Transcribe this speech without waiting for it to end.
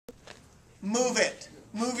move it.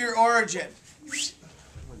 Move your origin.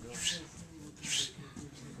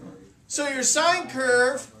 So your sine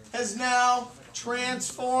curve has now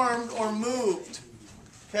transformed or moved.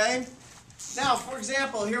 Okay? Now, for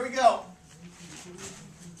example, here we go.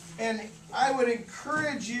 And I would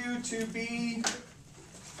encourage you to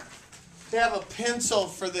have a pencil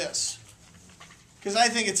for this, because I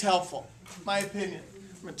think it's helpful. My opinion.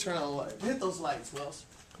 I'm going to turn on the light. Hit those lights, Wills.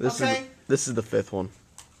 This is the fifth one.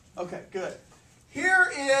 Okay, good.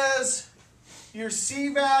 Here is your C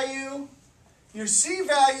value. Your C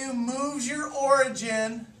value moves your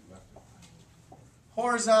origin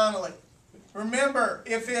horizontally. Remember,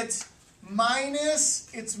 if it's minus,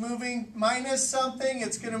 it's moving minus something,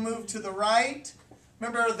 it's going to move to the right.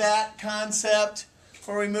 Remember that concept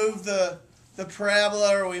where we moved the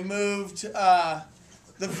parabola, or we moved the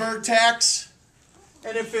vertex?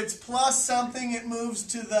 And if it's plus something, it moves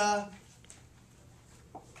to the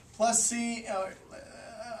plus C. Oh,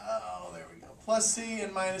 there we go. Plus C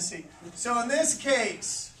and minus C. So in this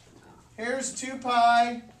case, here's 2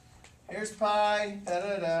 pi. Here's pi. Da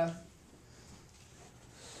da da.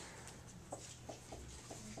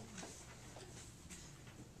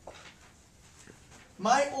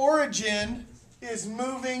 My origin is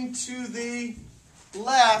moving to the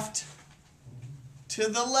left.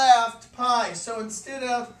 Pi. So instead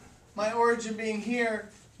of my origin being here,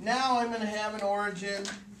 now I'm going to have an origin,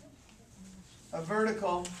 a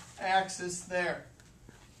vertical axis there.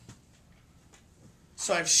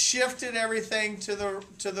 So I've shifted everything to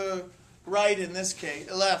the right in this case,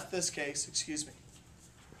 left this case, excuse me.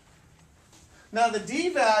 Now the D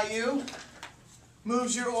value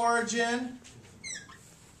moves your origin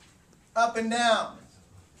up and down.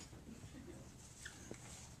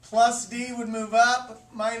 Plus D would move up,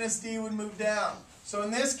 minus D would move down. So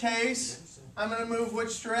in this case, I'm going to move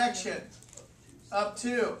which direction? Up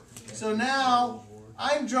 2. So now,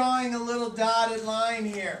 I'm drawing a little dotted line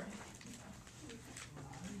here.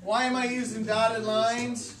 Why am I using dotted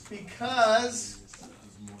lines? Because,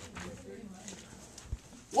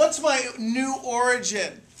 what's my new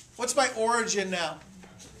origin? What's my origin now?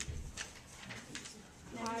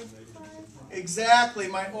 Exactly.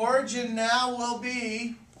 My origin now will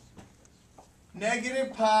be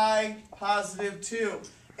negative pi, positive 2.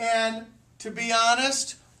 And to be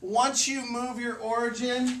honest, once you move your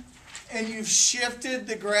origin and you've shifted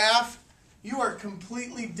the graph, you are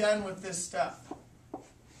completely done with this stuff.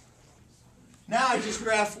 Now I just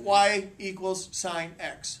graph y equals sine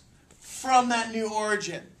x from that new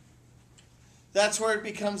origin. That's where it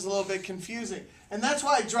becomes a little bit confusing. And that's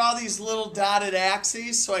why I draw these little dotted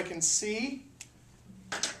axes so I can see.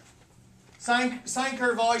 Sine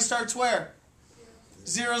curve always starts where?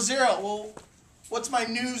 0, 0. Well, what's my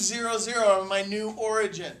new 0, 0, or my new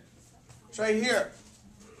origin? It's right here.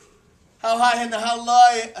 How high and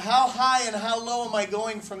how low am I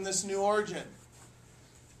going from this new origin?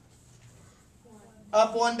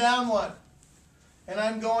 Up 1, down 1. And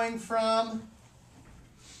I'm going from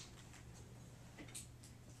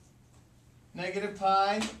negative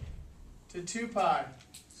pi to 2 pi.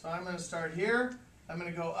 So I'm going to start here. I'm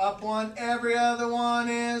going to go up 1. Every other one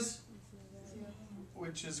is,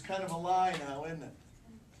 which is kind of a lie now, isn't it?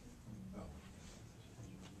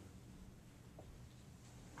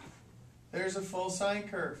 There's a full sine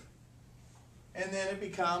curve. And then it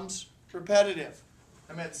becomes repetitive.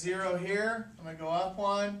 I'm at 0 here. I'm going to go up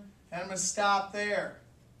 1. And I'm going to stop there.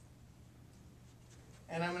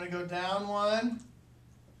 And I'm going to go down 1.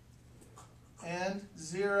 And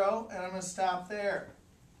 0. And I'm going to stop there.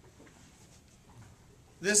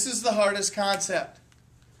 This is the hardest concept.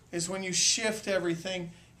 Is when you shift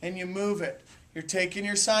everything and you move it. You're taking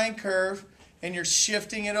your sine curve and you're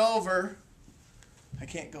shifting it over. I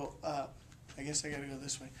can't go up. I guess I got to go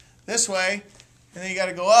this way. This way, and then you got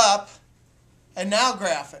to go up and now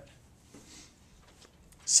graph it.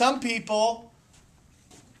 Some people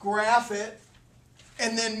graph it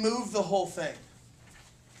and then move the whole thing.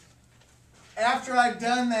 After I've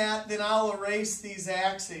done that, then I'll erase these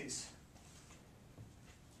axes.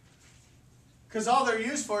 Because all they're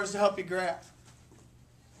used for is to help you graph.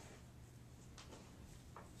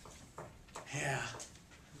 Yeah.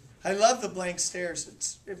 I love the blank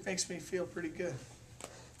stares. It makes me feel pretty good.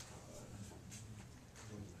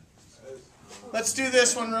 Let's do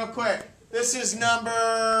this one real quick. This is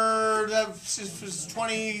number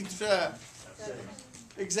 20.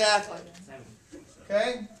 Exactly.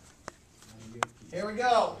 Okay? Here we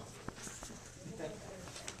go.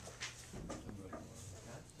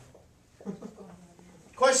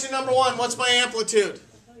 Question number 1, what's my amplitude?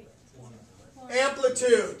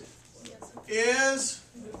 Amplitude is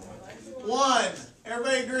 1.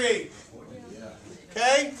 Everybody agree?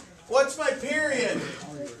 Okay? What's my period?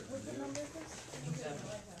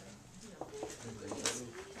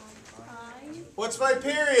 What's my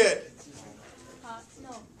period?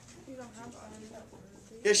 No, you don't have that.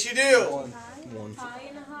 Yes, you do. One. Pi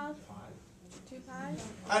and a half. 2 pi.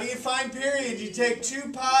 How do you find period? You take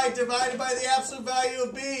 2 pi divided by the absolute value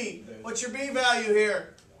of b. What's your b value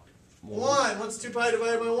here? 1. What's 2 pi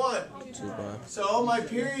divided by 1? 2 pi. So my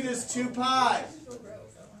period is 2 pi.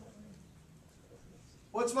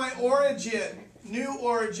 What's my origin? New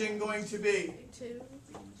origin going to be? 2.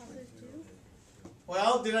 Positive 2.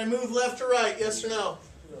 Well, did I move left or right? Yes or no?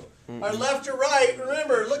 Our left or right,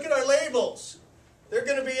 remember, look at our labels. They're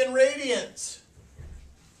going to be in radians.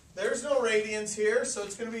 There's no radians here, so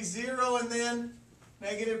it's going to be 0 and then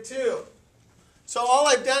negative 2. So all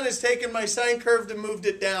I've done is taken my sine curve and moved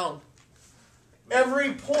it down.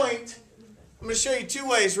 Every point, I'm going to show you 2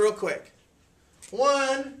 ways real quick.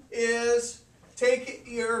 One is take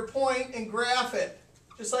your point and graph it,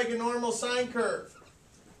 just like a normal sine curve.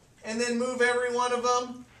 And then move every one of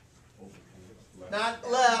them, not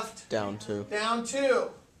left, Down 2. down 2.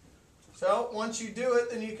 So once you do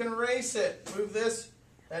it, then you can erase it. Move this,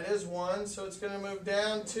 that is 1, so it's going to move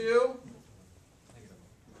down 2.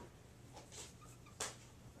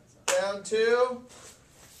 Down 2.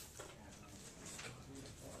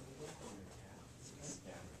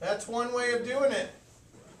 That's one way of doing it.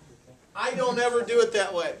 I don't ever do it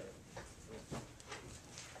that way.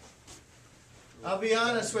 I'll be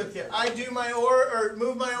honest with you. I do my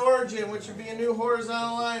move my origin, which would be a new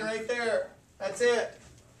horizontal line right there. That's it.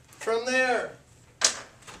 From there,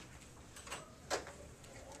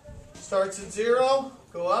 starts at 0,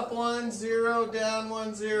 go up 1, 0, down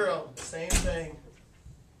 1, 0. Same thing.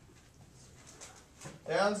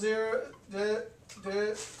 Down 0,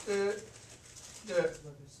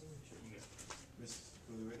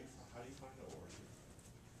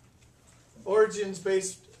 Origin's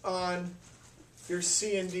based on your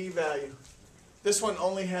C and D value. This one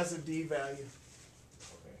only has a D value.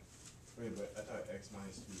 Okay. Wait, but I thought x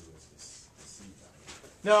minus 2 was the C value.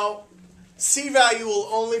 No, C value will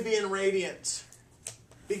only be in radians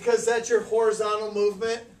because that's your horizontal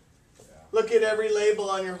movement. Yeah. Look at every label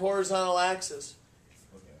on your horizontal axis.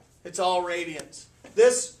 Okay. It's all radians.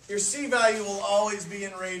 This, your C value will always be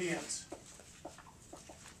in radians.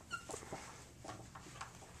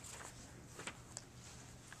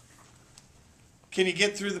 Can you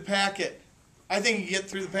get through the packet? I think you get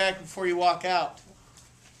through the packet before you walk out.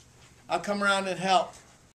 I'll come around and help.